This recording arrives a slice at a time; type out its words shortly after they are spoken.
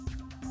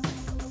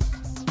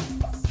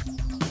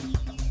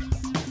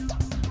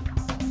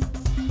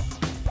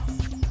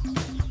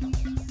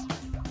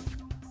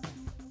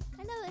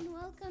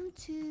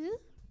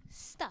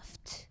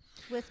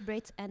with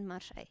Brett and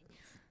Marshay.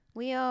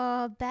 We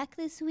are back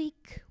this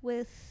week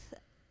with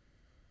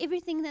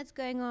everything that's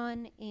going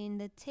on in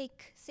the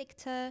tech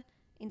sector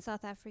in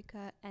South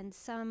Africa and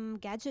some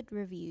gadget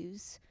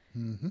reviews.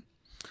 Mm-hmm.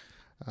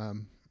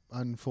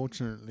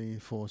 Unfortunately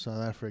for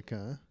South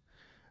Africa,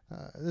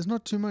 there's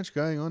not too much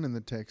going on in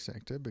the tech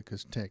sector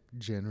because tech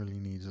generally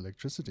needs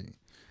electricity.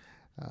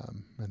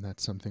 And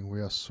that's something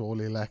we are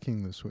sorely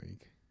lacking this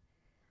week.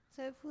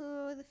 So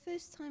for the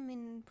first time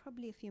in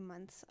probably a few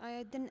months,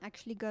 I didn't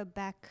actually go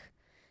back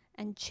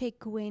and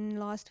check when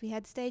last we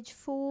had stage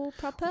 4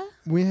 proper.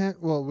 We had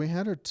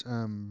it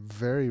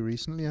very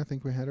recently. I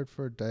think we had it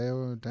for a day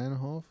or a day and a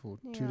half or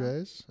 2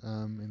 days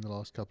in the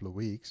last couple of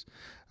weeks.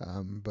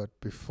 But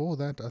before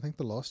that, I think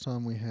the last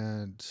time we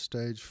had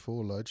stage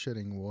 4 load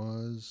shedding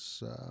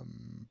was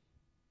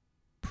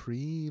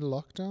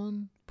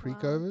pre-lockdown,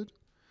 pre-COVID.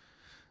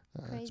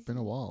 It's been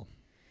a while.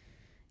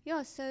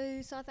 Yeah,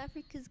 so South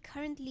Africa is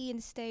currently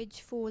in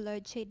stage 4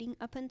 load shedding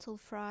up until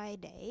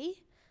Friday.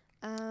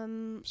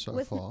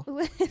 So far.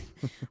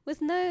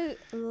 With no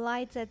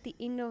lights at the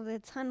end of the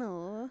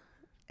tunnel,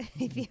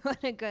 if you want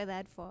to go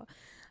that far.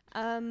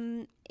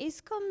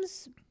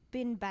 Eskom's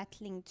been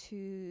battling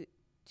to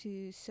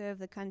serve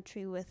the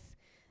country with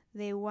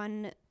their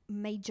one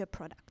major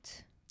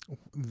product.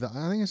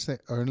 I think it's the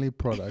only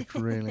product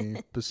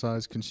really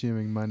besides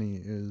consuming money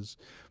is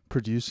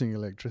producing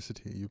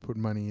electricity. You put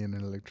money in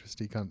and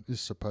electricity is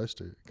supposed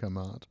to come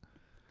out.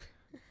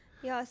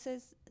 Yeah, so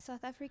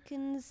South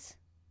Africans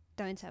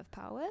don't have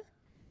power.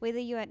 Whether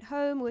you're at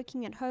home,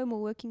 working at home,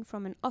 or working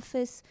from an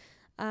office,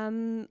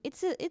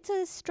 it's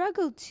a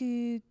struggle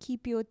to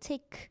keep your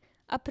tech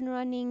up and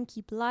running,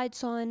 keep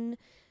lights on,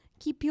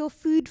 keep your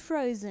food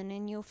frozen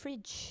in your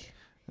fridge.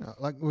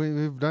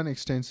 We've done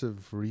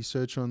extensive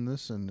research on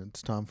this, and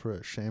it's time for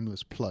a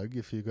shameless plug.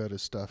 If you go to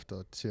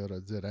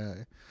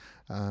stuff.co.za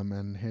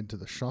and head to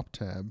the shop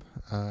tab,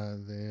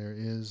 there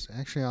is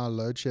actually our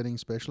load shedding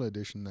special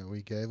edition that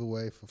we gave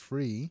away for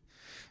free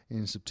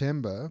in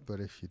September. But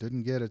if you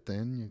didn't get it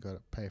then, you got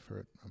to pay for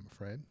it, I'm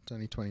afraid. It's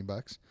only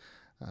 $20.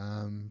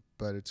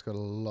 But it's got a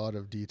lot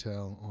of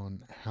detail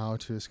on how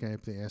to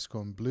escape the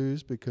Eskom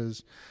blues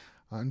because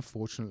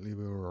unfortunately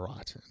we were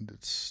right and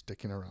it's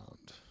sticking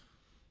around.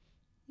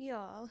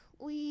 Yeah,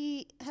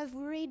 we have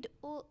read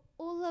all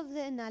of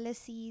the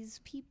analyses.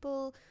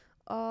 People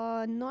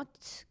are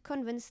not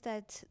convinced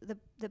that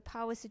the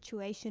power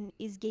situation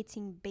is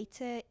getting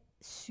better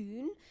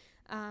soon.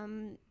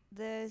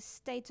 The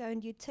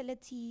state-owned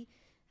utility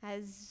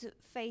has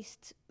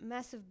faced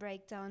massive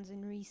breakdowns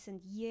in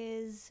recent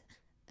years.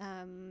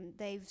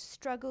 They've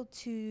struggled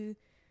to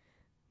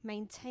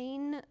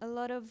maintain a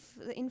lot of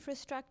the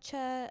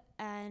infrastructure,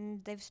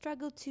 and they've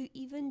struggled to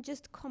even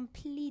just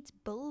complete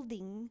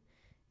building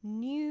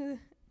new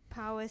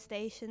power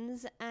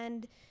stations,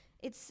 and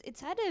it's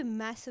had a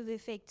massive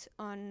effect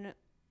on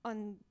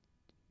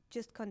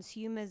just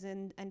consumers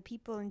and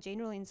people in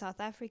general in South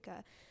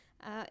Africa.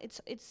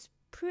 It's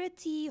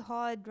pretty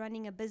hard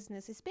running a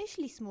business,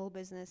 especially small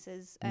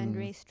businesses and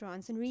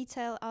restaurants and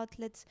retail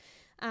outlets,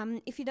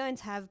 if you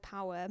don't have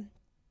power.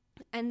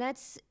 And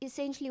that's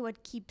essentially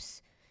what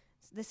keeps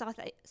the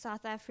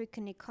South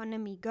African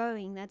economy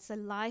going. That's the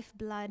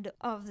lifeblood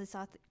of the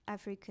South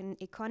African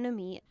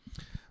economy.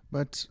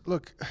 But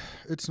look,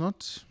 it's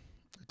not.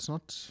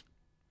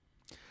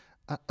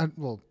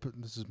 Well,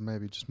 this is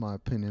maybe just my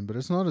opinion, but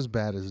it's not as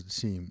bad as it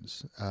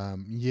seems.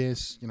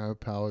 Yes,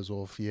 power's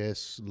off.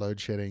 Yes, load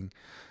shedding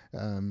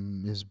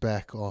is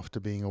back after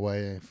being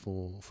away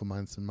for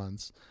months and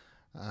months.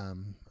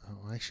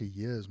 Actually,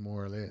 years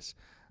more or less.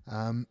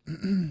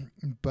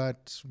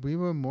 But we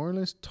were more or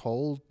less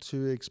told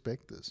to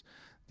expect this.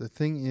 The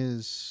thing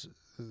is,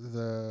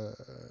 the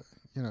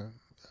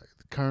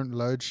current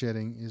load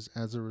shedding is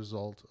as a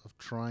result of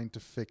trying to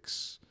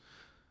fix,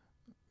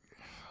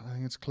 I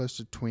think it's close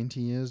to 20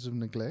 years of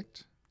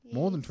neglect,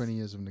 more than 20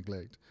 years of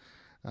neglect.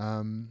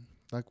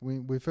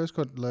 We first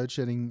got load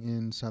shedding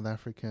in South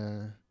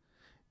Africa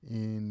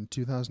in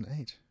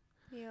 2008.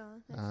 Yeah,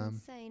 that's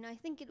insane. I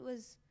think it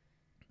was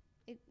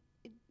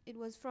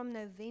from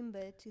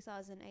November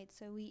 2008.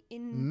 So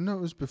No,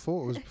 it was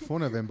before. It was before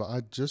November.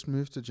 I just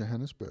moved to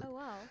Johannesburg. Oh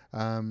wow.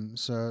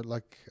 So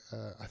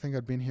I think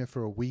I'd been here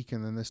for a week,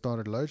 and then they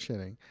started load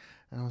shedding,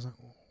 and I was like,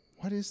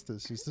 "What is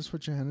this? Is this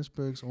what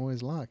Johannesburg's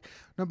always like?"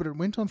 No, but it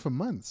went on for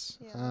months.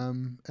 Yeah.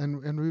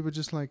 And we were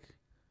just like,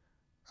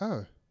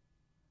 "Oh,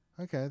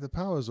 okay, the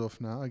power's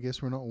off now. I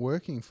guess we're not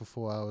working for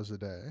 4 hours a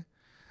day."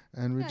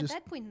 And we at just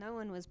that point, no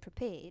one was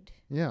prepared.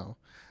 Yeah.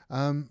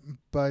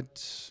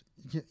 But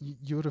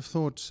you would have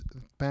thought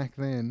back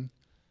then,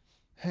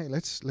 hey,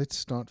 let's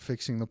start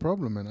fixing the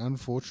problem. And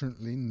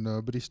unfortunately,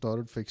 nobody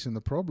started fixing the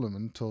problem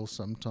until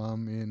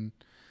sometime in,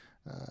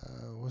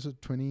 was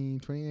it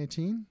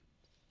 2018?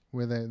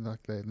 Where they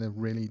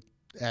really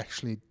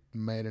actually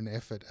made an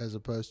effort as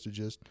opposed to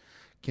just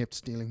kept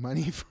stealing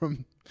money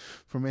from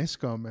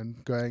Eskom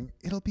and going,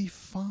 it'll be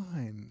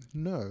fine.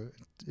 No,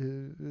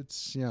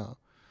 it's, yeah.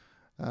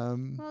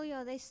 Well,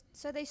 yeah,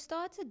 they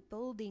started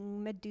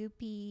building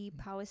Medupi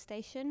Power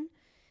Station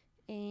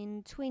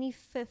in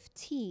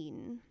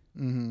 2015.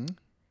 Mm-hmm.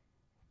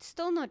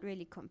 Still not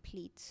really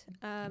complete.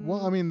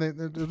 Well, I mean,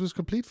 it was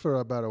complete for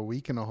about a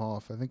week and a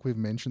half. I think we've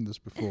mentioned this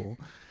before.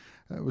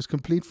 It was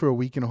complete for a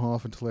week and a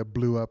half until they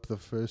blew up the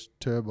first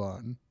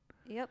turbine.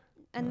 Yep.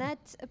 And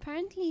that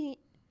apparently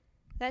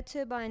that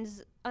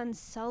turbine's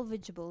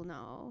unsalvageable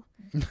now.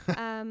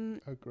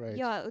 Oh, great.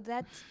 Yeah,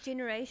 that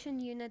generation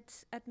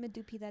unit at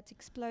Medupi that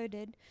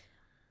exploded,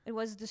 it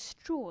was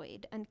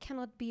destroyed and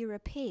cannot be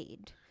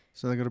repaired.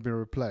 So they're going to be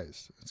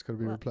replaced. It's going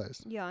to be Well,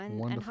 replaced. Yeah, and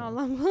Wonderful. how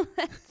long will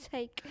that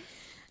take?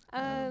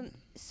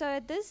 So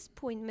at this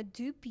point,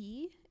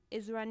 Medupi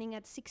is running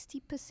at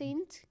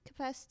 60%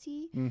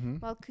 capacity, Mm-hmm.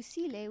 while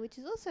Kusile, which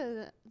is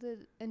also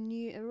a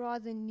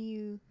rather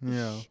new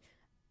Yeah.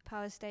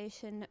 power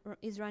station,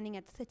 is running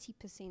at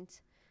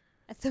 30%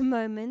 at the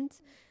moment.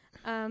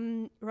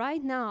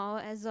 Right now,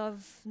 as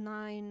of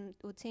 9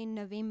 or 10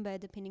 November,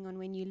 depending on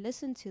when you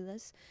listen to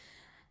this,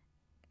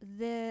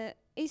 the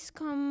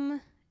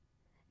Eskom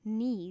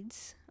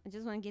needs, I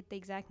just want to get the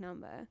exact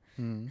number,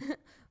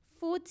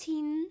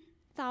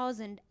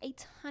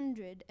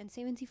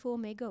 14,874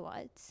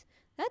 megawatts.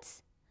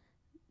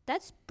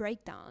 That's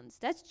breakdowns.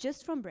 That's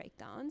just from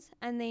breakdowns.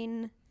 And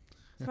then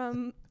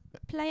from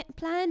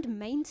planned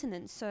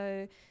maintenance.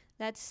 So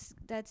that's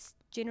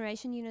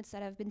generation units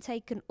that have been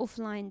taken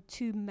offline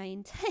to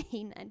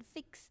maintain and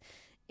fix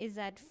is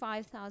at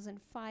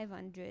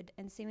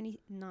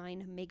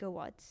 5,579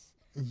 megawatts.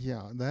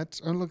 Yeah, that's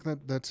a In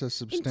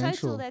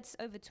substantial. total, that's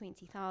over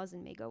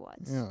 20,000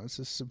 megawatts. Yeah, it's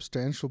a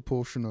substantial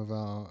portion of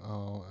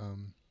our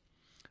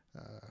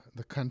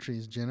the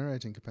country's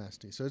generating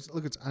capacity. So it's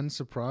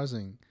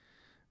unsurprising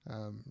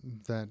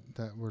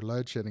that we're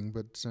load shedding,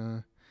 but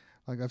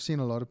like I've seen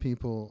a lot of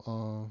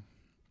people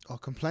are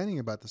complaining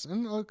about this,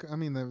 and look, I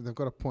mean they've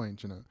got a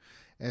point.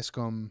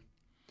 Eskom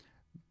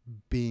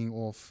being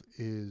off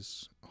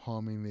is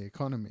harming the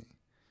economy.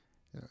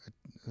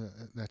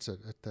 That's a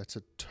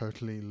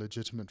totally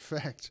legitimate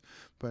fact,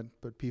 but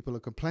people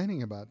are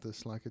complaining about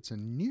this like it's a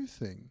new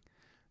thing.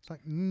 It's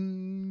like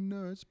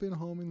no, it's been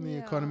harming the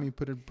economy,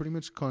 pretty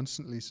much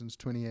constantly since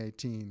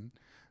 2018.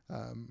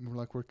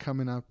 Like we're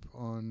coming up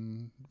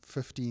on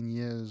 15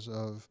 years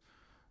of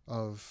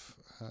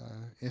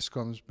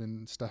Eskom's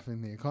been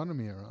stuffing the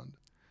economy around.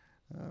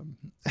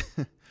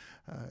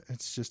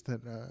 It's just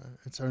that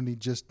it's only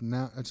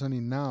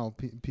now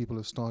people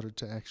have started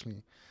to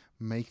actually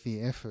make the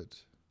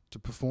effort to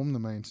perform the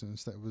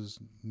maintenance that was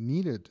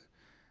needed,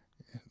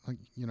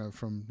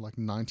 from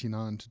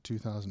 99 to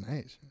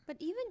 2008. But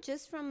even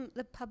just from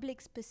the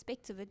public's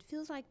perspective, it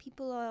feels like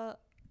people are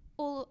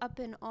all up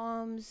in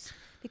arms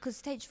because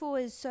stage 4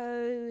 is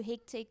so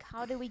hectic.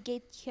 How do we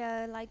get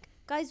here? Like,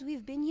 guys,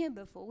 we've been here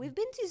before. We've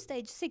been to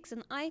stage 6,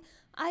 and I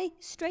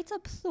straight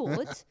up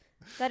thought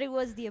that it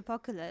was the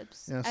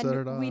apocalypse. Yeah, and so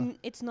did I. when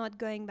it's not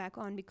going back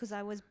on because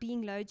I was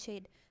being load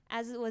shed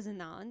as it was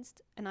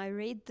announced, and I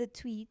read the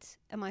tweet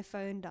and my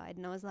phone died,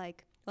 and I was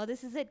like, well,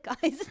 this is it,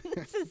 guys.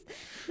 this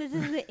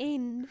is the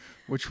end.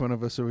 Which one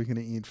of us are we going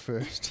to eat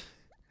first?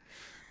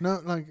 No,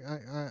 like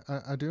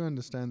I do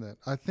understand that.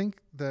 I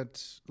think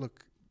that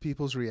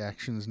people's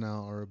reactions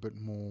now are a bit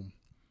more,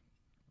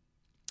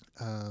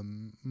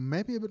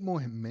 maybe a bit more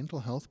mental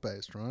health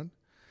based, right?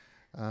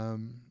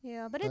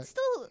 Yeah, but it's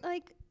still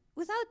like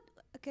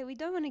we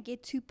don't want to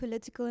get too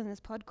political in this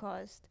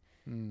podcast,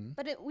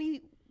 but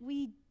we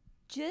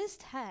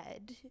just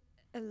had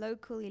a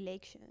local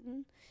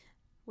election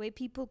where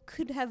people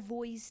could have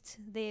voiced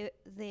their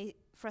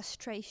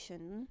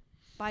frustration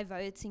by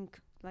voting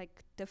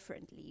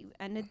differently,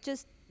 and it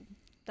just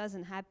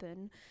doesn't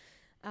happen,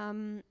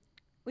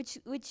 which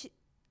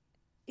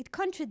it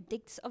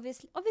contradicts,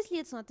 obviously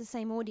it's not the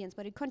same audience,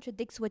 but it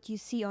contradicts what you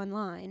see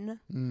online,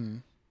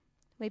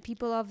 where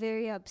people are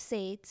very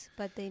upset,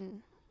 but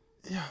then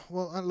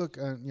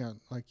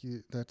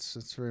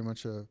that's very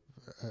much a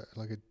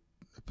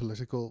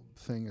political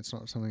thing. It's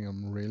not something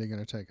I'm really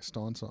going to take a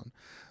stance on,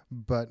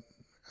 but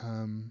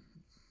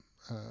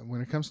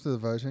when it comes to the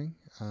voting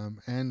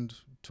and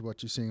to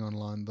what you're seeing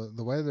online,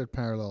 the way that it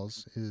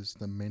parallels is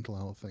the mental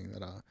health thing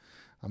that I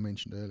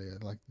mentioned earlier.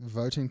 Like,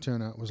 voting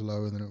turnout was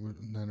lower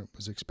than it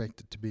was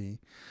expected to be,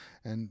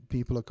 and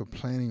people are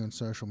complaining on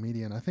social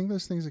media, and I think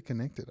those things are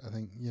connected. I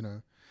think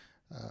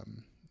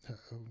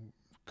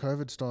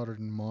COVID started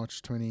in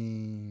March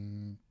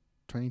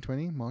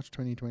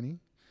 2020.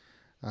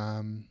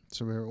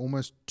 So we're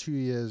almost 2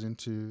 years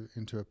into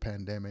a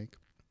pandemic,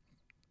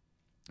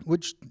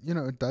 which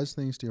it does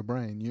things to your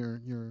brain.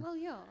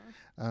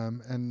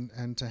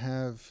 And to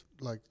have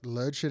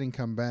load shedding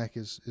come back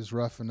is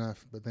rough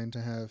enough, but then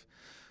to have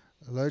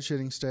load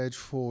shedding stage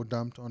 4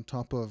 dumped on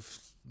top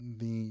of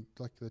the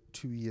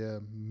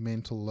 2-year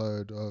mental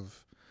load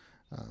of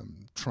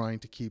trying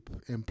to keep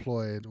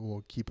employed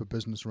or keep a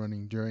business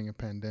running during a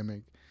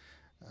pandemic.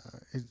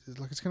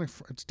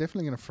 It's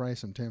definitely going to fray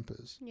some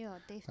tempers. Yeah,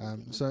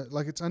 definitely. So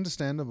it's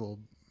understandable,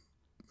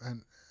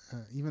 and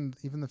even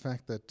the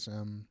fact that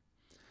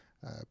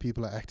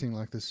people are acting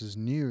like this is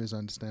new is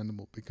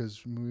understandable,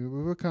 because we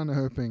were kind of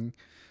hoping,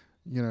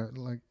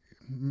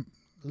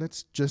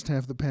 let's just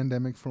have the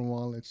pandemic for a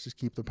while. Let's just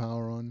keep the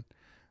power on.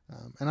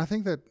 And I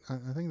think that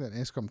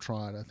Eskom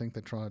tried. I think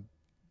they tried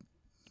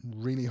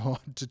really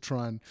hard to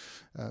try and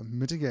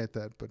mitigate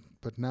that.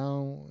 But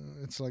now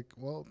it's like,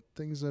 well,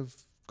 things have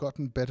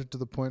gotten better to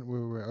the point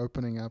where we're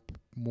opening up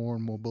more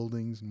and more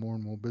buildings, more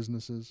and more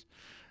businesses.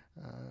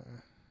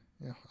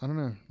 Yeah, I don't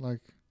know.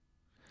 Like,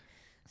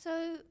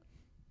 So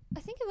I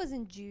think it was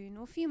in June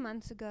or a few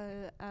months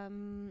ago,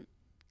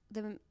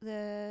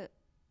 the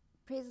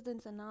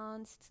president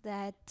announced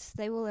that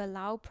they will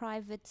allow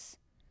private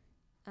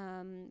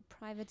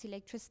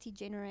electricity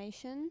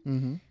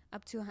generation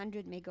up to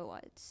 100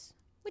 megawatts,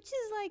 which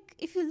is like,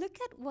 if you look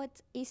at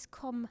what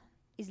Eskom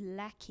is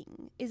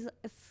lacking, is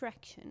a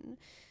fraction.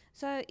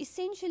 So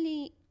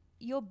essentially,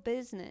 your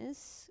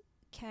business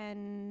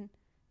can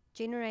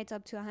generate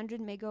up to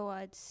 100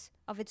 megawatts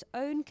of its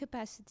own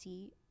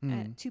capacity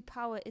to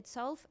power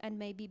itself and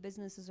maybe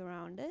businesses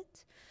around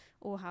it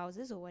or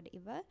houses or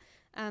whatever,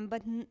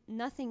 but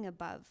nothing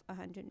above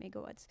 100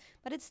 megawatts.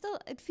 But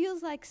it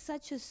feels like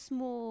such a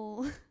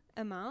small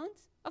amount.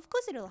 Of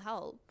course it'll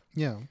help.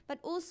 Yeah. But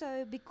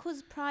also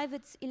because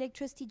private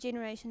electricity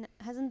generation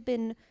hasn't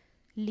been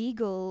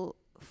legal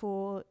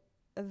for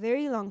a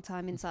very long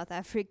time in South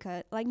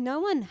Africa, like no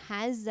one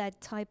has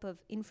that type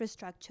of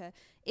infrastructure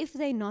if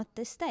they're not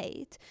the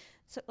state.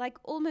 So like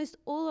almost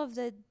all of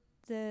the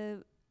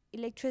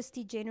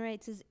electricity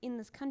generators in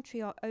this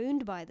country are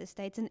owned by the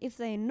states, and if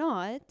they're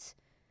not,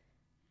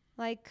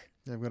 like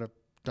they've got to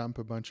dump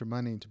a bunch of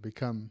money to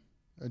become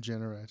a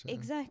generator.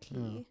 Exactly.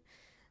 Yeah.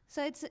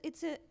 So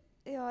it's a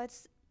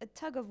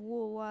tug of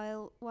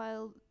war.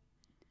 While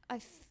I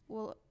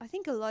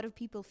think a lot of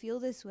people feel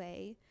this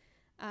way.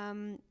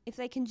 If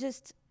they can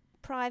just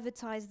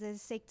privatize the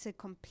sector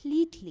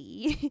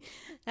completely,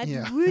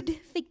 that would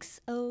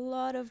fix a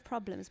lot of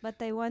problems. But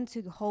they want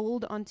to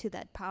hold on to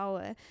that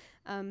power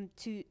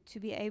to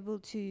be able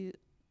to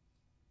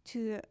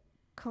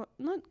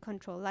not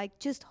control, like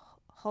just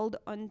hold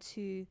on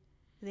to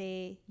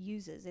their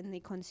users and their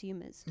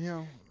consumers.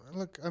 Yeah,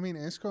 look, I mean,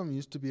 Eskom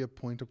used to be a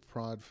point of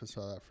pride for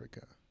South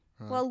Africa.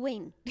 Right? Well,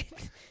 when?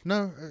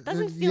 No,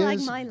 doesn't feel like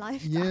my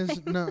lifetime.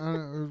 Years, no,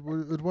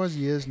 it was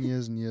years and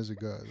years and years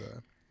ago,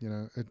 though. You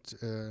know,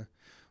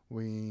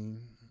 we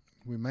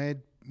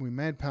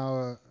made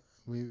power.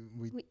 We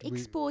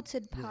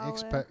exported power.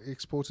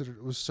 Exported it.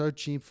 It was so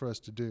cheap for us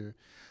to do.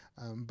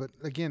 But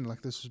again,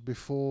 like this was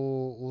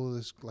before all of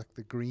this, like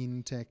the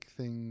green tech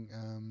thing.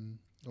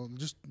 Or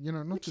just, you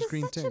know, not Which just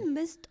green tech. Which is such a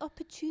missed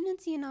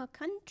opportunity in our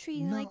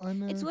country. No, like I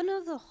know. It's one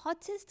of the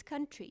hottest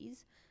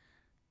countries.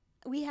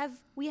 We have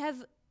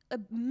a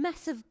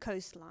massive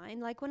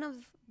coastline, like one of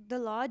the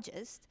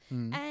largest,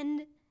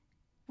 and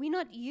we're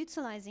not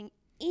utilizing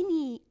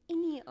any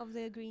of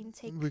the green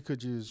tech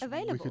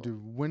available. We could do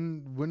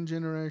wind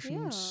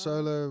generation,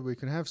 solar. We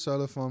can have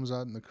solar farms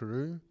out in the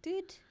Karoo.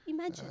 Dude,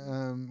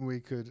 imagine. We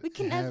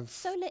can have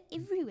solar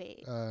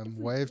everywhere.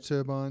 Wave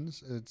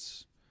turbines.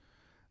 It's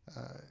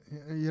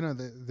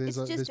there's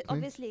it's just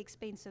obviously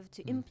expensive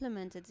to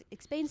implement. It's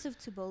expensive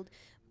to build.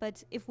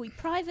 But if we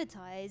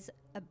privatize,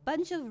 a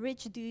bunch of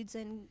rich dudes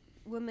and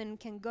women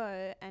can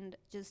go and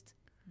just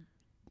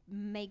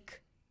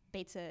make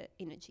better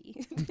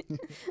energy.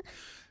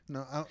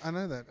 No, I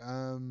know that.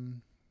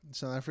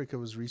 South Africa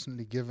was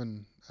recently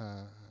given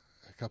a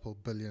couple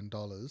 $1 billion.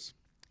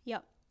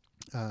 Yep.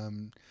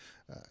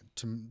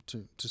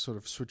 To sort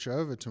of switch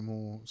over to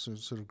more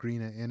sort of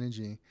greener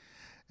energy,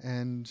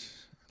 and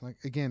like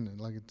again,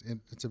 like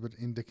it's a bit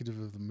indicative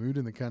of the mood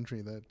in the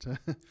country that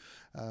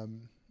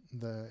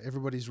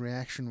everybody's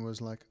reaction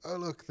was like, oh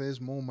look, there's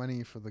more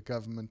money for the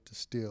government to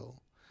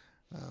steal.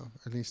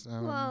 At least,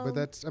 but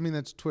that's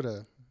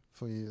Twitter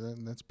for you.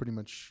 That's pretty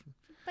much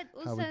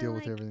how we deal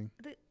with everything.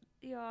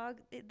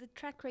 The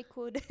track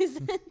record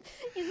isn't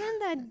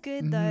that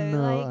good though.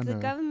 No, the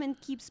government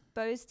keeps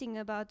boasting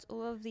about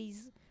all of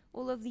these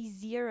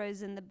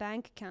zeros in the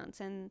bank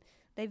accounts, and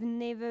they've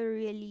never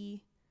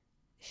really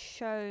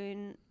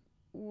shown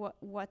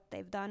what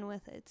they've done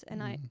with it.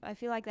 And I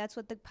feel like that's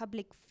what the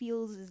public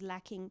feels is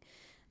lacking.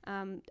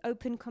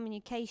 Open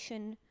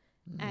communication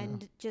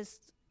and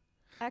just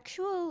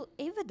actual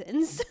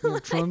evidence.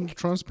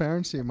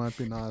 Transparency might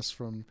be nice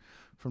from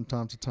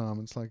time to time.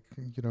 It's like,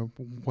 you know,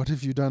 what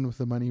have you done with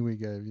the money we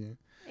gave you?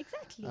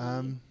 Exactly.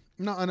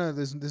 No, I know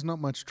there's not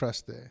much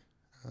trust there.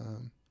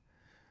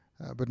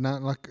 But now,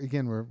 like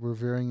again, we're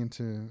veering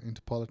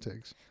into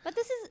politics. But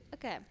this is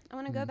okay. I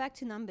want to go back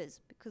to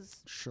numbers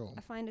because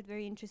I find it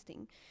very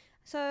interesting.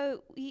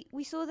 So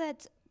we saw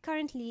that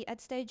currently at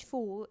stage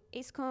 4,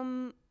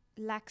 Eskom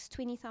lacks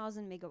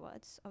 20,000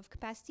 megawatts of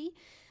capacity.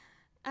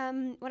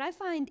 What I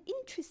find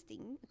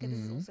interesting, this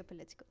is also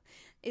political,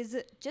 is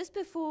that just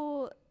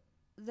before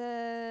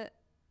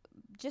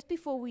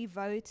we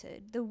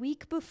voted, the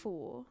week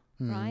before,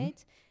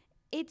 right?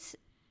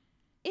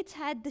 It's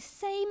had the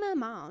same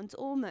amount,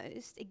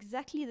 almost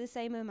exactly the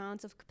same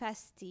amount of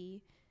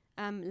capacity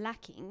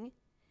lacking,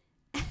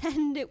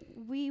 and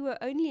we were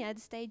only at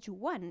stage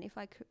 1, if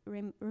I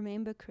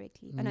remember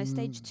correctly. No,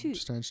 stage 2.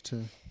 Stage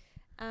 2.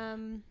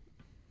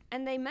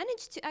 And they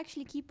managed to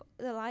actually keep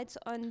the lights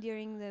on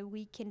during the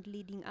weekend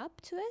leading up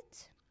to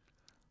it.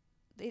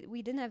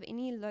 We didn't have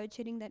any load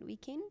shedding that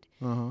weekend.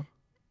 Uh-huh.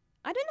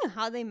 I don't know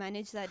how they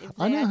managed that if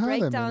I they know had how they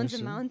breakdowns managed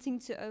it. amounting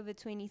to over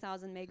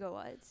 20,000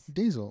 megawatts.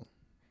 Diesel.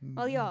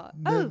 Well, yeah.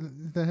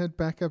 They had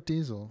backup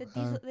diesel.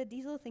 The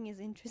diesel thing is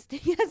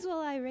interesting as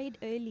well. I read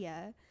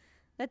earlier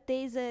that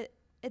there's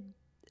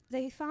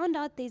they found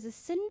out there's a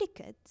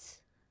syndicate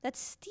that's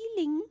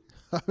stealing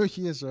Oh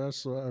yes,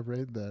 I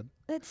read that.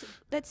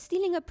 that's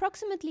stealing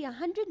approximately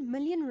 100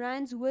 million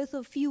rands worth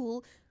of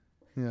fuel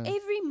Yeah.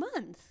 every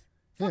month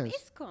from Yes.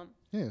 Eskom.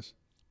 Yes.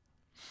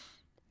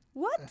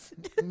 What?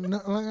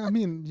 No, I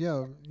mean,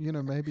 yeah,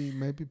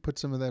 maybe put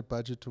some of that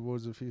budget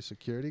towards a few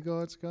security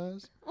guards,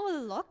 guys. Or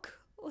a lock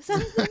or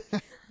something.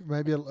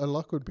 Maybe a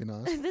lock would be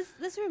nice.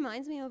 This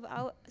reminds me of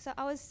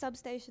our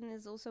substation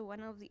is also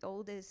one of the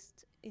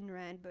oldest in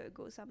Randburg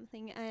or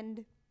something,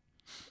 and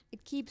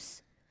it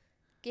keeps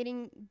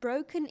getting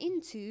broken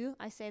into.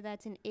 I say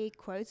that in air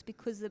quotes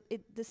because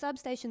the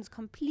substation's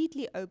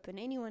completely open.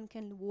 Anyone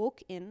can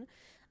walk in.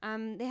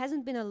 There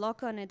hasn't been a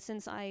lock on it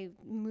since I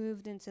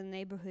moved into the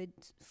neighborhood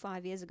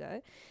 5 years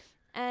ago,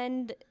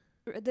 and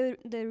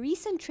the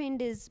recent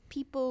trend is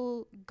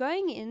people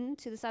going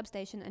into the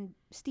substation and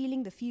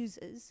stealing the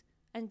fuses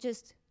and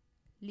just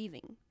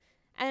leaving.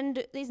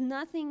 And there's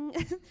nothing,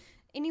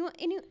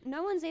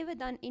 no one's ever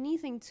done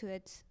anything to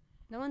it.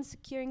 No one's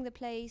securing the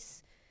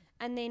place.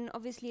 And then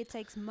obviously it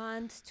takes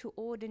months to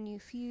order new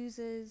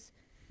fuses.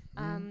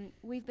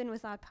 We've been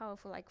without power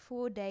for like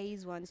 4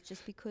 days once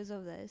just because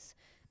of this.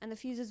 And the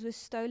fuses were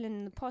stolen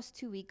in the past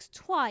 2 weeks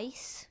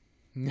twice.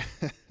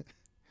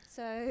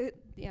 So,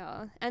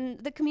 yeah. And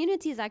the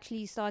community has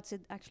actually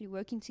started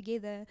working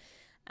together.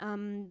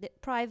 The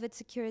private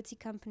security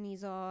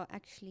companies are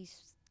actually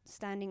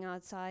standing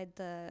outside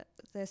the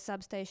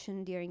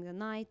substation during the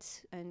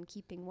night and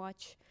keeping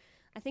watch.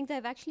 I think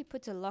they've actually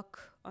put a lock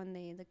on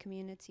the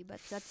community, but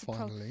that's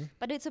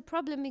but it's a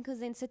problem because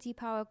then City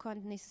Power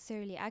can't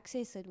necessarily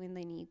access it when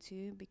they need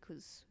to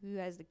because who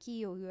has the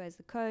key or who has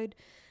the code.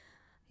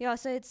 Yeah,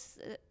 so it's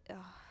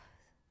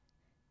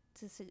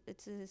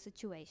a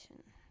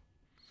situation.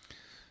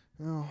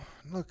 Oh,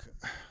 look,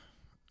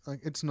 like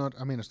it's not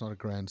a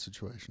grand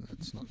situation.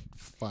 It's not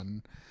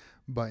fun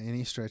by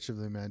any stretch of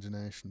the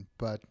imagination,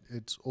 but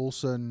it's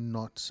also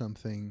not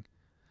something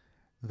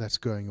that's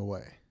going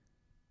away.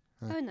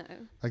 Oh no!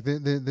 Like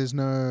there's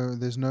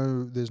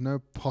no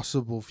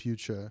possible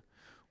future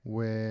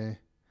where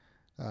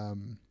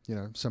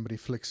somebody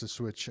flicks a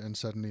switch and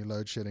suddenly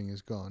load shedding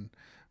is gone.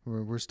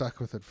 We're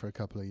stuck with it for a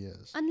couple of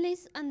years.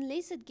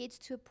 Unless it gets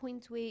to a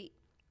point where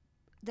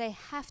they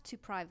have to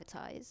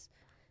privatize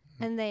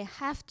and they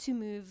have to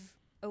move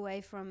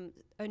away from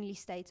only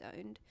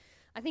state-owned.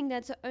 I think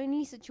that's the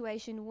only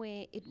situation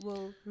where it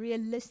will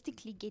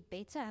realistically get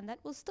better, and that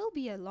will still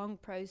be a long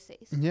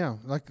process. Yeah,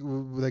 like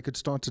they could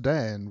start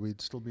today and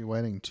we'd still be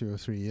waiting 2 or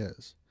 3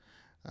 years.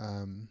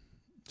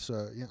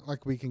 So, yeah,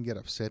 like we can get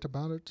upset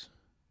about it,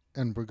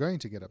 and we're going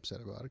to get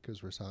upset about it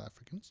because we're South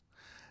Africans,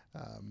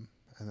 and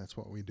that's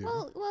what we do.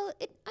 Well,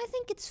 I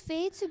think it's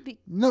fair to be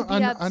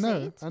upset. I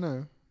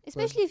know.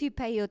 Especially if you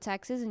pay your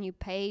taxes and you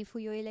pay for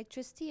your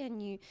electricity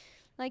and you,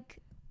 like...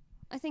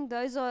 I think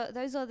those are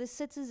the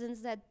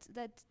citizens that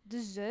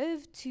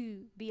deserve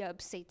to be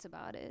upset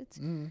about it.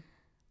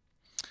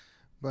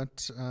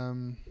 But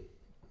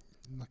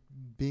like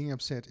being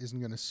upset isn't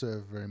going to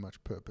serve very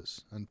much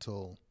purpose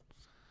until,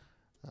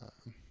 I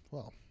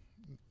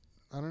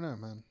don't know,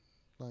 man.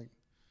 Like,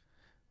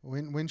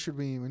 when should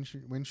we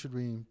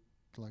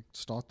like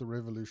start the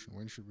revolution?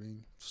 When should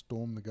we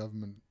storm the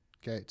government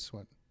gates?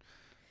 What?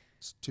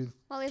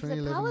 Well, if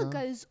the power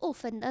goes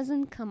off and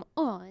doesn't come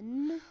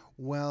on...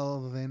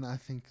 Well, then I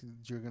think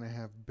you're going to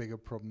have bigger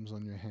problems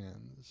on your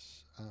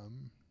hands.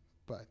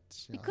 But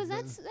because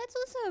that's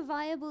also a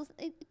viable...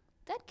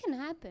 that can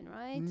happen,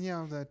 right?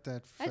 Yeah,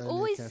 that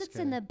always sits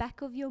in the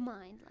back of your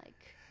mind, like,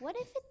 what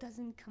if it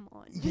doesn't come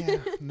on? Yeah,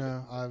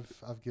 no,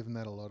 I've given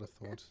that a lot of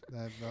thought.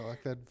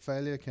 That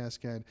failure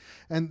cascade.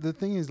 And the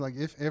thing is, like,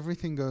 if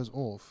everything goes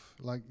off,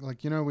 like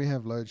we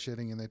have load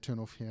shedding and they turn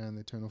off here and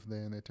they turn off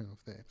there and they turn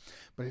off there.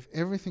 But if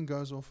everything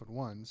goes off at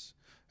once,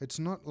 it's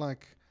not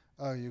like,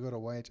 oh, you got to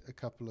wait a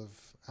couple of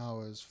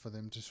hours for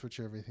them to switch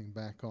everything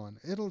back on.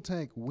 It'll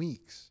take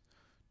weeks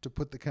to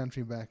put the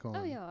country back on.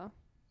 Oh, yeah.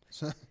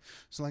 So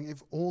like,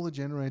 if all the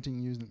generating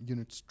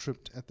units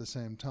tripped at the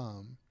same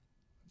time,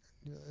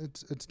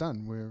 it's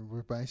done.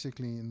 We're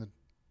basically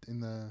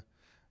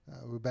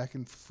we're back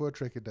in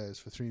Voortrekker days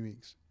for 3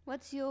 weeks.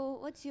 What's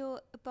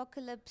your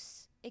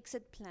apocalypse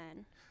exit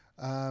plan?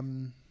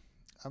 I'm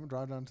gonna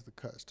drive down to the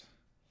coast.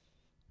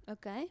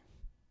 Okay.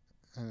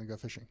 And then go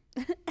fishing.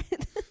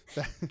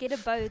 Get a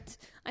boat.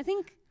 I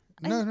think.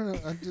 No.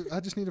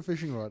 I just need a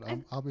fishing rod.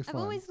 I'll be fine.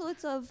 I've always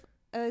thought of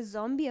a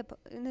zombie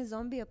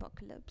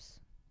apocalypse.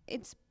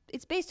 It's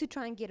best to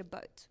try and get a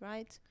boat,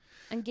 right?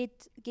 And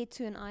get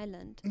to an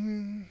island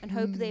and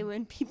hope there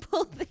weren't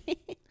people there.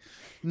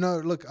 No,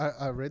 look,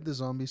 I read the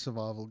zombie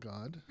survival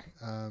guide.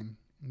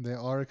 There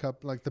are a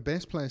couple, like the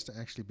best place to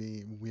actually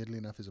be, weirdly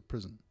enough, is a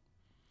prison.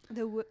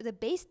 The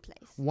best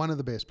place. One of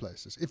the best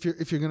places. If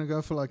you're going to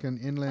go for like an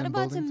What inland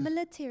about a building,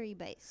 military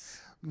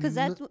base? Because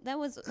that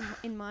was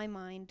in my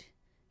mind.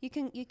 You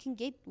can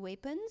get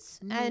weapons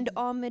and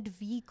armored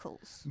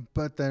vehicles.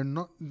 but they're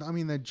not. I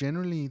mean, they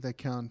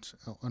count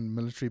on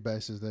military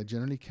bases. They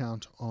generally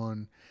count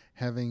on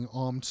having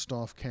armed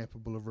staff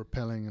capable of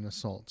repelling an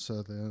assault,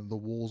 so the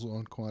walls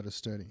aren't quite as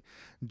sturdy.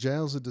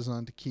 Jails are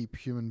designed to keep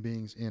human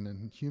beings in,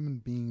 and human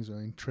beings are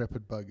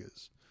intrepid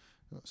buggers.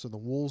 So the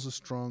walls are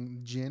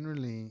strong.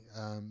 Generally,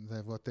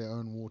 they've got their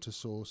own water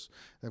source.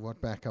 They've got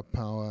backup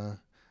power.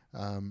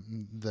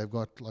 They've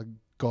got like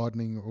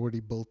gardening already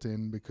built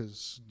in,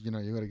 because you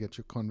got to get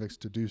your convicts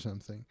to do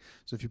something.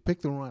 So if you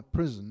pick the right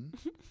prison,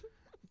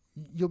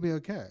 you'll be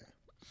okay.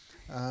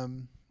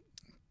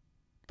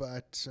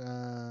 But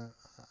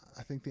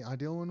I think the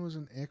ideal one was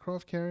an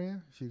aircraft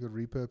carrier, if you could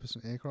repurpose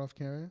an aircraft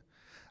carrier.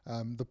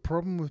 The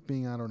problem with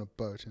being out on a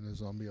boat in a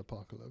zombie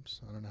apocalypse,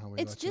 I don't know how we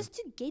It's just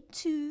to get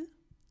to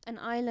an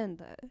island,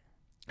 though.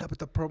 Yeah, but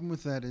the problem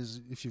with that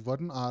is if you've got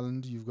an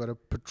island, you've got to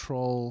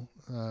patrol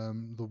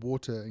the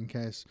water in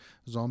case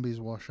zombies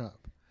wash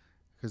up,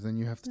 because then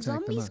you have to take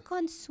them Zombies out.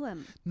 can't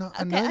swim. No,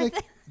 Okay, I know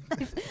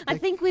I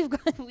think we've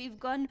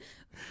gone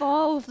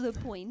far off the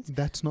point.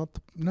 that's not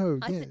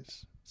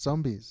yes.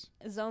 Zombies.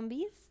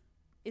 Zombies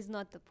is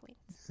not the point.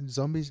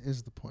 Zombies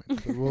is the point.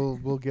 But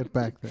we'll get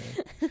back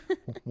there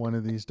one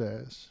of these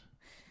days.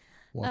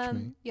 Watch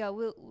me. Yeah,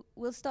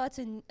 we'll start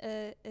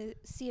a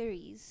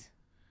series.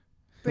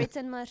 Brett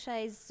and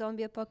Marche's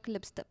zombie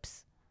apocalypse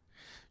tips.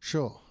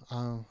 Sure,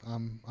 I'm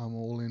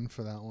all in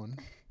for that one.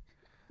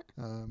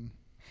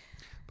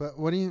 But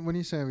what do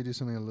you say we do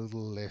something a little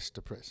less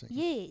depressing?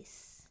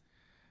 Yes,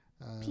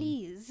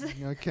 please.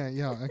 Okay,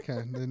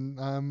 Then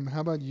how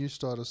about you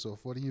start us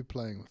off? What are you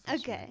playing with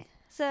this Okay, week?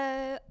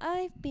 so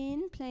I've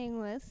been playing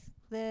with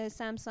the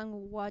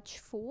Samsung Watch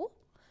 4.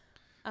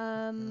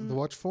 The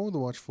Watch 4 or the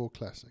Watch 4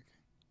 Classic?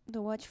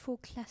 The Watch 4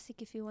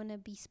 Classic, if you want to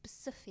be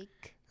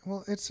specific.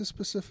 Well, it's a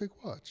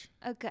specific watch.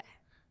 Okay.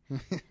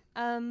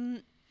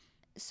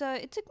 So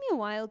it took me a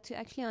while to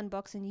actually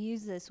unbox and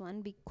use this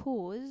one,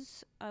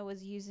 because I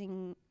was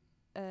using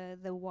the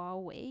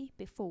Huawei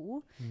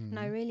before, and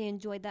I really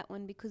enjoyed that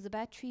one because the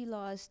battery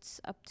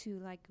lasts up to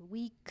like a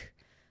week.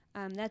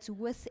 That's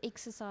with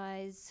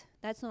exercise.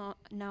 That's not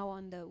now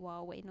on the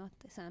Huawei, not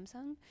the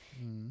Samsung.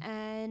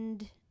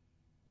 And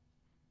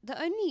the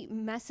only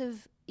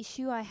massive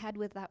issue I had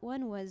with that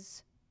one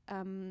was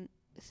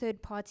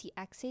third-party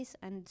access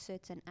and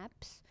certain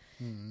apps,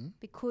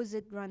 because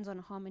it runs on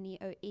Harmony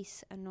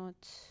OS and not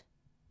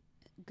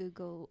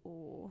Google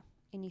or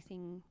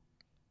anything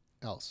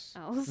else.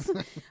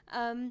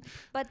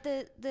 But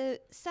the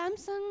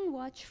Samsung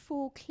Watch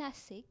 4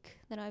 Classic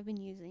that I've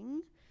been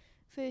using,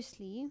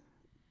 firstly,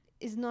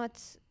 is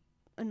not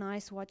a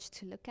nice watch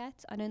to look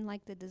at. I don't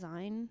like the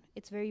design.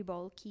 It's very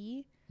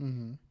bulky.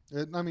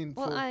 I mean,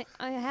 well,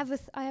 I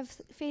have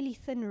fairly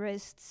thin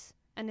wrists,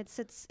 and it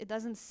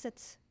doesn't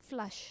sit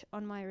flush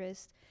on my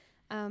wrist.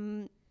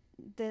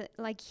 The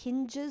like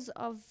hinges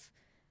of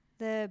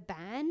the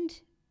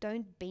band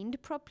don't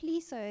bend properly,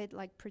 so it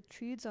like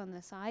protrudes on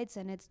the sides,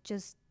 and it's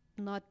just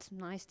not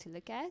nice to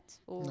look at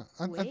or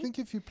wear. I think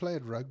if you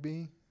played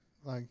rugby,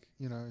 like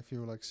if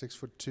you were like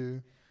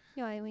 6'2",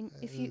 yeah, I mean,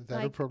 if you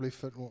that'll probably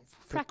fit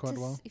quite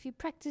well. If you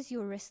practice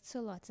your wrists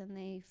a lot and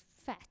they're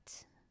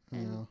fat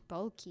and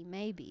bulky,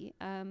 maybe.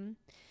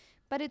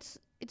 But it's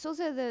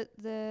also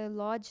the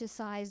larger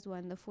sized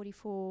one, the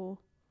 44.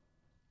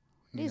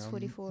 It is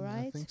 44,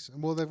 right? I think so.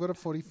 Well, they've got a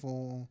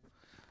 44.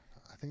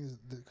 I think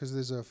because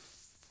there's a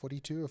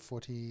 42, a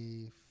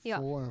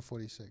 44, and a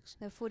 46.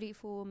 The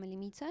 44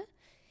 millimeter.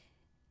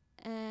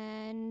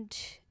 And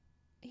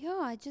yeah,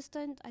 I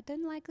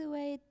don't like the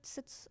way it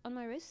sits on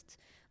my wrist.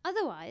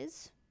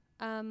 Otherwise,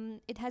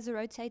 it has a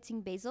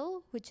rotating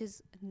bezel, which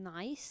is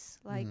nice.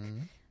 Like,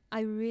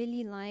 I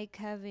really like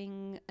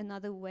having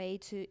another way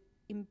to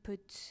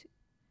input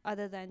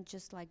other than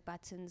just like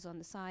buttons on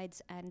the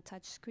sides and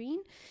touch screen.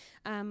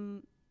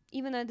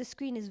 Even though the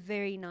screen is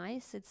very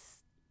nice,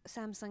 it's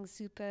Samsung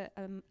Super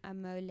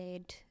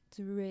AMOLED. It's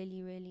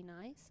really, really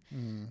nice.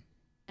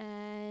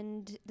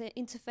 And the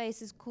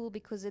interface is cool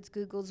because it's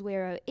Google's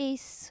Wear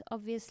OS.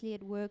 Obviously,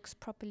 it works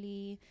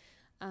properly.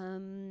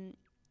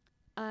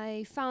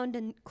 I found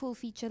a cool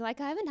feature. Like,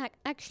 I haven't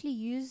actually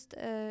used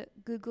a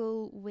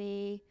Google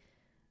Wear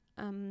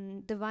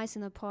device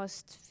in the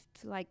past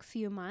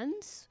few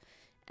months.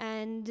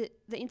 And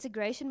the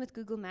integration with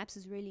Google Maps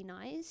is really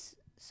nice.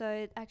 So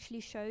it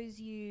actually shows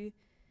you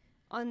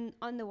on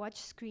the watch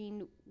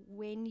screen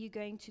when you're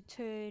going to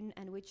turn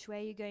and which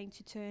way you're going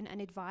to turn,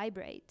 and it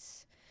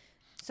vibrates.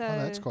 So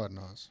that's quite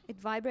nice. It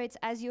vibrates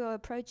as you're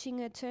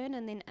approaching a turn,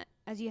 and then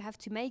as you have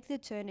to make the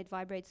turn, it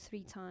vibrates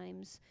 3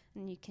 times,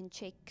 and you can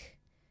check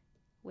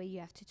where you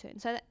have to turn.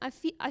 So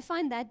I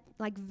find that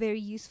like very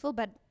useful,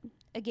 but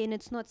again,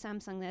 it's not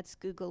Samsung, that's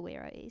Google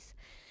Wear OS.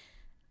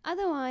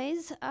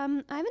 Otherwise,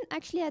 I haven't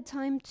actually had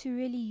time to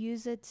really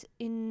use it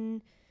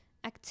in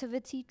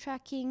activity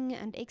tracking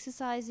and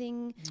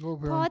exercising. Well,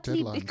 we're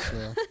partly on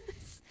deadlines,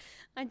 because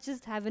I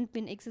just haven't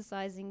been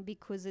exercising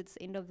because it's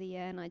end of the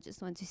year and I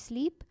just want to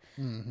sleep.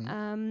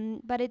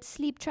 But its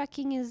sleep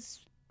tracking is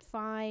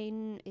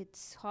fine.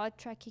 Its heart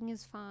tracking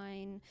is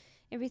fine.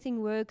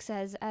 Everything works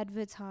as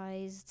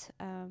advertised.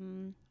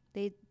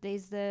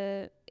 There's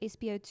the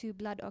SpO2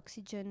 blood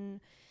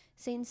oxygen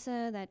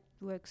sensor that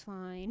works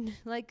fine.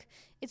 Like,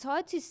 it's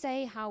hard to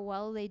say how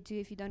well they do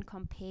if you don't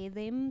compare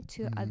them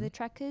to other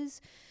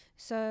trackers.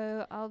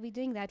 So I'll be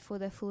doing that for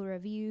the full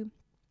review.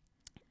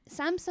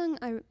 Samsung,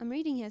 I'm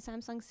reading here,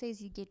 Samsung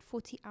says you get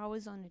 40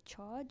 hours on a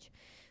charge,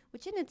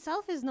 which in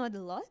itself is not a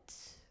lot.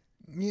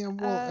 Yeah,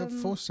 well,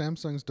 for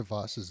Samsung's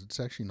devices, it's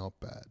actually not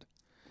bad.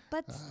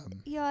 But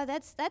yeah,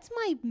 that's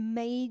my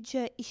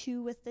major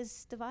issue with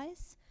this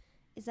device,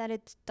 is that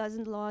it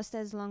doesn't last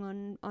as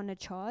long on a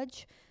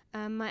charge.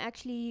 I'm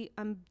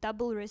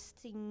double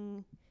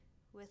wristing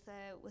with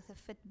a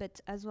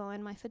Fitbit as well,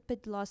 and my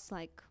Fitbit lasts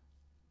like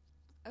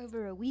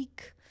over a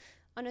week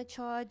on a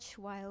charge,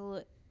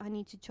 while I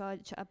need to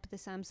charge up the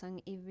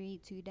Samsung every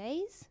 2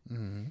 days.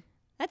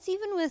 That's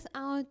even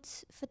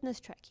without fitness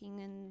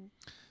tracking and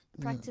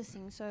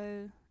practicing.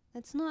 So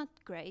that's not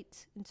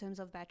great in terms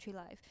of battery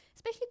life,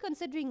 especially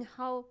considering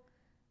how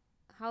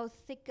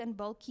thick and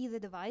bulky the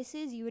device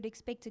is. You would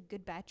expect a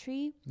good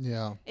battery.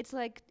 Yeah. It's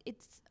I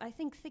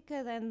think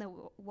thicker than the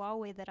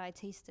Huawei that I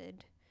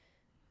tested.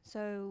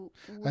 So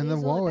And the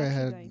where's all Huawei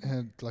battery going?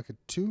 had like a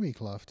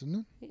 2-week life,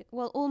 didn't it?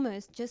 Well,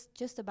 almost,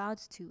 just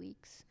about 2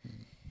 weeks.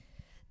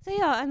 So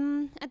yeah,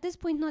 I'm at this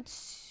point not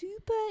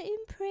super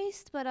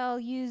impressed, but I'll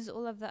use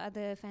all of the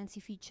other fancy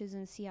features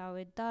and see how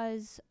it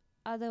does.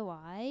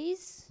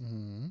 Otherwise,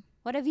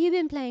 what have you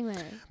been playing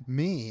with?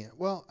 Me?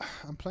 Well,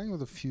 I'm playing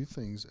with a few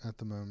things at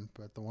the moment,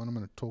 but the one I'm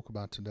going to talk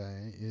about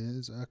today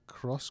is a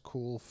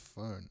cross-call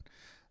phone,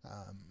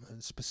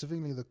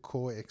 specifically the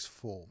Core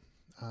X4.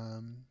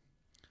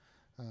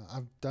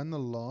 I've done the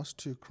last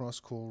 2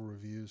 cross-call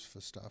reviews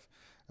for stuff.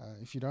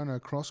 If you don't know,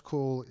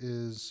 cross-call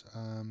is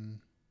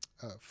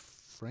a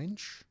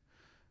French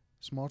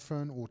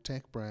smartphone or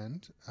tech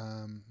brand.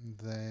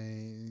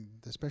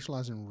 They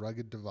specialize in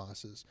rugged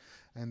devices,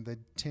 and they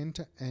tend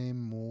to aim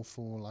more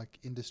for like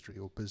industry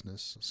or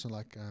business. So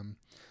like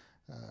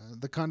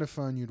the kind of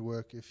phone you'd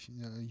want if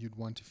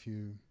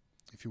you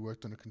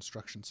worked on a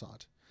construction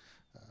site,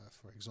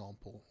 for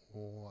example,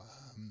 or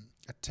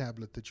a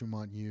tablet that you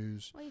might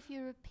use. Or if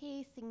you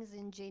repair things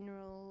in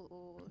general,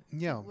 or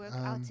work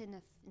out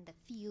in the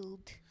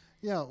field.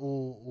 Yeah,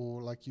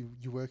 or like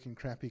you work in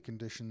crappy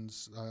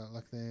conditions,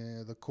 like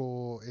the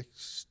Core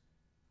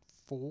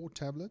X4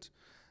 tablet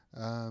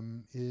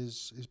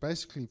is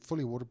basically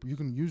fully waterproof. You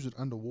can use it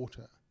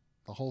underwater.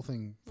 The whole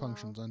thing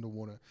functions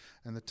underwater,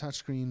 and the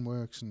touchscreen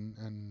works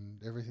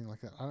and everything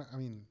like that. I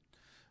mean,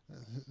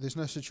 there's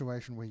no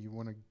situation where you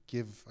want to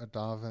give a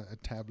diver a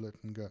tablet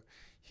and go,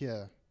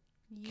 here,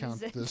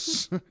 count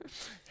this,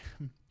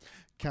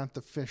 count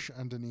the fish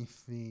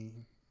underneath the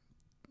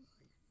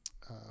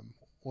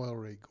oil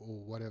rig or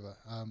whatever.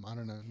 I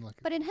don't know.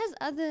 But it has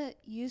other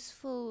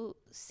useful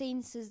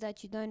sensors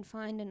that you don't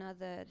find in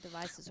other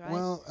devices, right?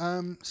 Well,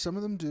 some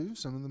of them do.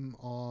 Some of them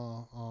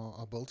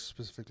are built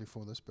specifically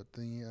for this. But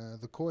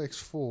the Core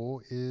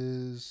X4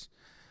 is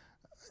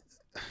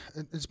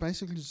it's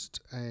basically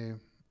just a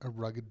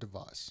rugged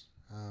device.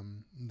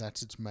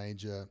 That's its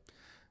major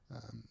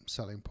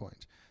selling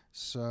point.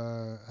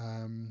 So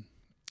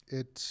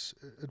it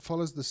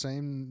follows the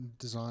same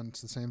design,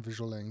 it's the same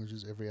visual language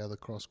as every other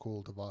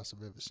cross-call device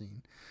I've ever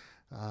seen.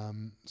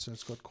 So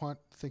it's got quite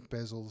thick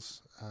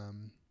bezels.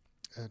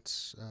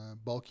 It's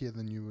bulkier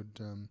than you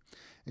would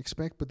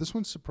expect, but this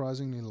one's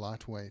surprisingly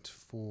lightweight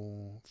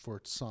for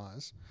its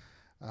size.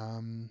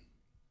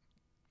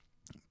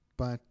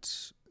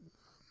 But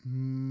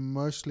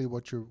mostly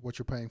what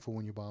you're paying for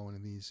when you buy one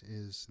of these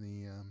is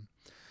the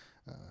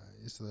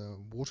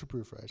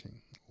waterproof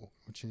rating,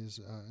 which is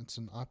it's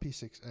an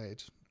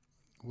IP68,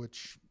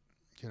 which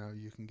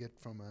you can get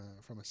from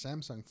a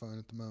Samsung phone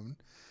at the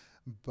moment,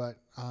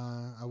 but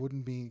I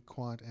wouldn't be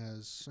quite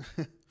as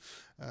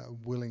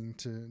willing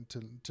to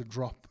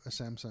drop a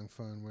Samsung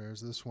phone, whereas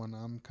this one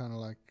I'm kind of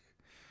like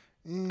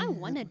I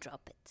want to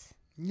drop it.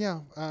 Yeah,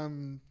 I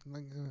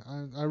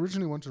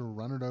originally wanted to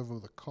run it over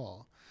with a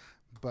car,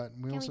 but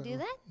Can we do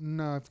that?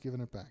 No, I've given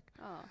it back.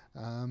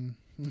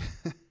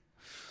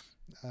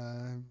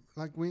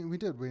 Like we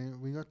did.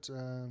 We got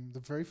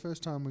the very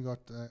first time we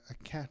got a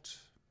cat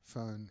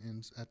phone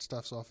at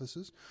Stuff's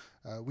offices.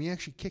 We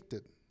actually kicked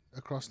it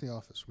across the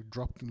office. We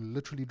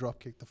literally drop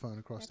kicked the phone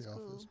across the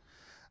office.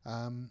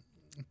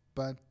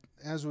 But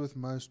as with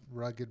most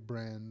rugged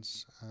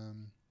brands,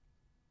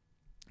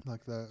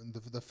 like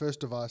the first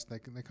device,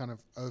 they kind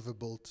of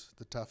overbuilt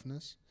the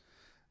toughness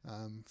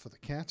for the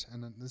cat,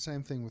 and the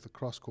same thing with the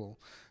cross-call.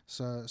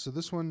 So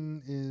this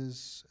one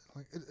is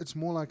like it's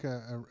more like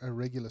a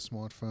regular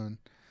smartphone,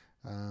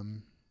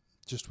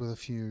 just with a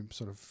few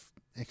sort of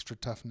extra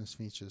toughness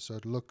features. So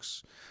it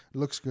looks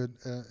good.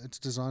 It's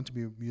designed to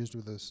be used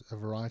with a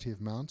variety of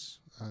mounts.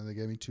 They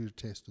gave me 2 to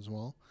test as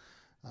well,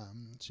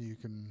 so you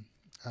can.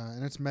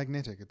 And it's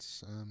magnetic.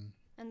 It's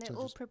And they're So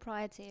all just-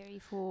 proprietary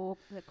for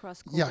the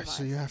cross-core Yeah, device.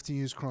 so you have to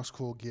use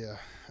cross-core gear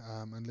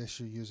unless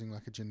you're using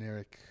like a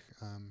generic,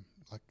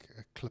 like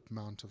a clip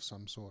mount of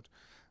some sort.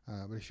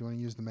 But if you want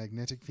to use the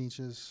magnetic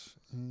features,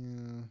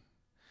 yeah.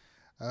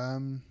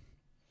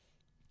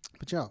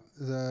 But yeah,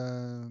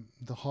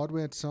 the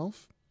hardware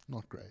itself,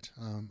 not great,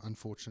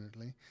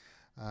 unfortunately.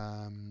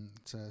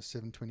 It's a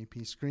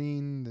 720p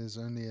screen. There's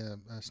only a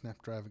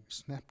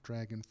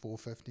Snapdragon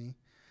 450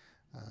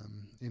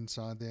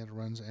 inside there. It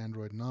runs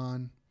Android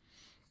 9.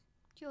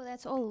 Sure,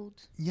 that's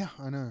old. Yeah,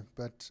 I know,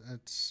 but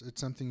it's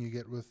something you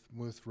get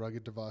with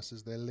rugged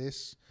devices. They're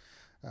less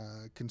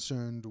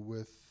concerned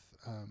with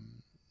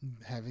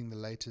having the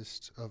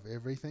latest of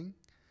everything.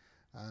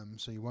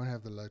 So you won't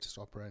have the latest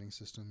operating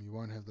system. You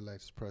won't have the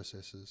latest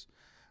processors.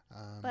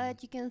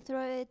 But you can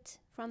throw it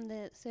from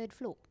the third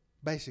floor.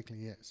 Basically,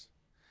 yes.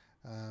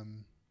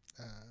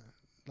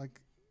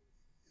 Like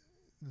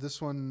this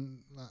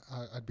one,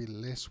 I'd be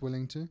less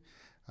willing to.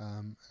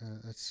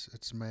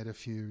 It's made a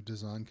few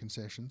design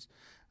concessions,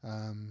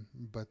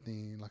 but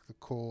the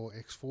Core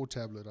X4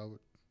 tablet I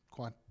would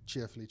quite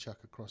cheerfully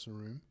chuck across a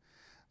room,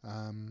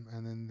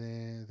 and then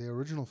their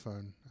original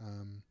phone,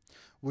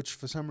 which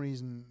for some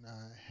reason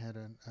had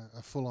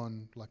a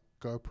full-on like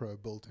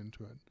GoPro built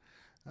into it.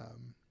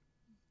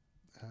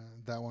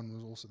 That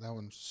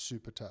one's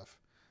super tough.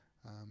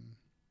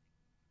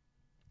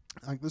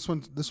 Like this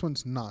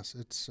one's nice.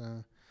 It's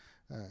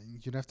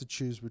you'd have to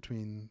choose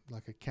between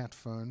like a cat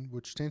phone,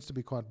 which tends to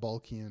be quite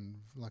bulky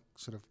and like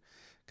sort of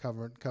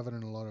covered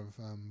in a lot of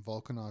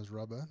vulcanized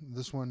rubber.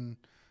 This one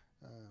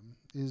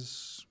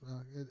is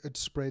it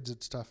spreads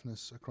its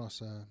toughness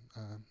across a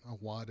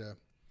wider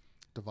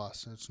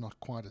device, so it's not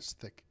quite as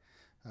thick.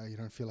 You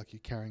don't feel like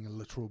you're carrying a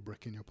literal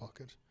brick in your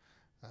pocket.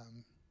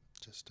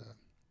 Just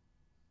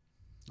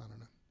I don't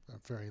know, a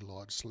very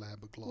large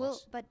slab of glass.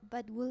 Well,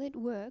 but will it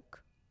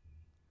work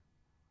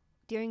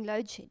during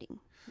load shedding?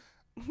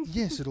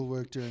 Yes, it'll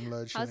work during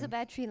load shedding. How's the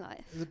battery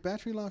life? The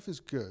battery life is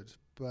good,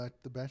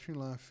 but the battery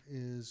life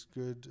is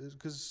good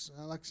because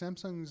like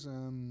Samsung's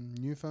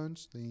new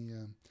phones,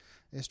 the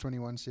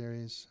S21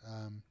 series,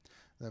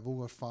 they've all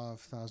got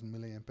 5,000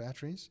 milliamp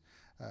batteries.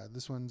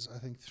 This one's, I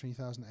think,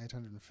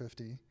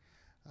 3,850.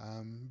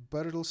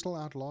 But it'll still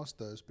outlast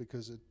those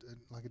because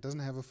it doesn't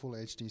have a full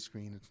HD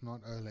screen. It's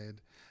not OLED.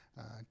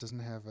 It doesn't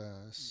have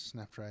a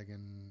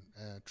Snapdragon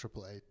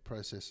 888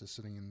 processor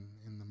sitting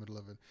in the middle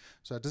of it.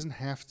 So it doesn't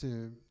have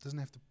to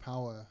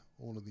power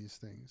all of these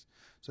things.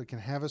 So it can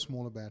have a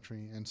smaller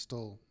battery and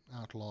still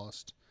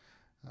outlast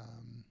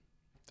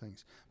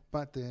things.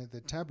 But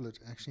the tablet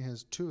actually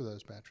has two of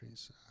those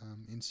batteries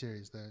in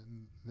series.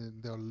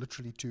 There are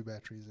literally two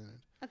batteries in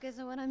it. Okay,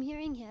 so what I'm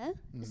hearing here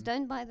is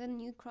don't buy the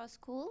new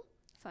cross-core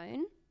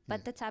phone,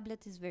 but the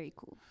tablet is very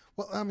cool.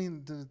 Well, I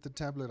mean, the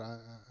tablet,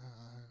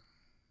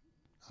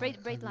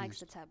 Brett likes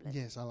the tablet.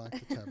 Yes, I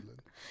like the tablet.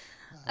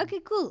 Okay,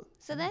 cool.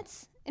 So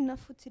that's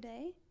enough for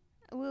today.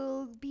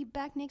 We'll be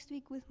back next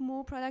week with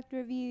more product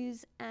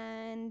reviews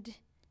and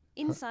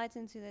insights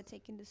into the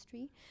tech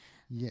industry.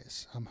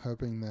 Yes, I'm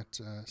hoping that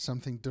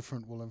something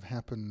different will have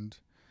happened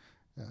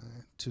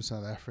to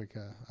South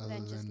Africa other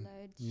Than just than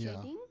load yeah.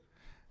 shedding.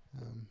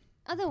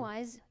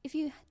 Otherwise, if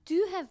you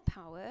do have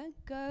power,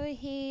 go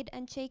ahead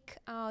and check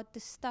out the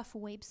Stuff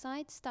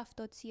website,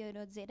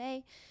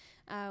 stuff.co.za.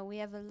 We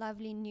have a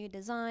lovely new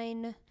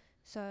design,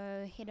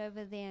 so head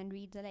over there and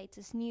read the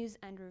latest news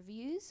and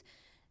reviews.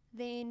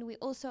 Then we're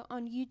also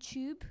on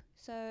YouTube,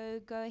 so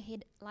go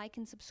ahead, like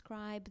and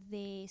subscribe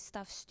the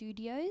Stuff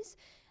Studios.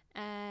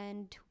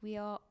 And we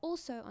are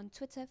also on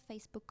Twitter,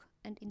 Facebook,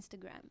 and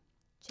Instagram.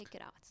 Check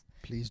it out.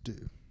 Please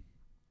do.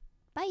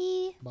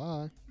 Bye.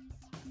 Bye.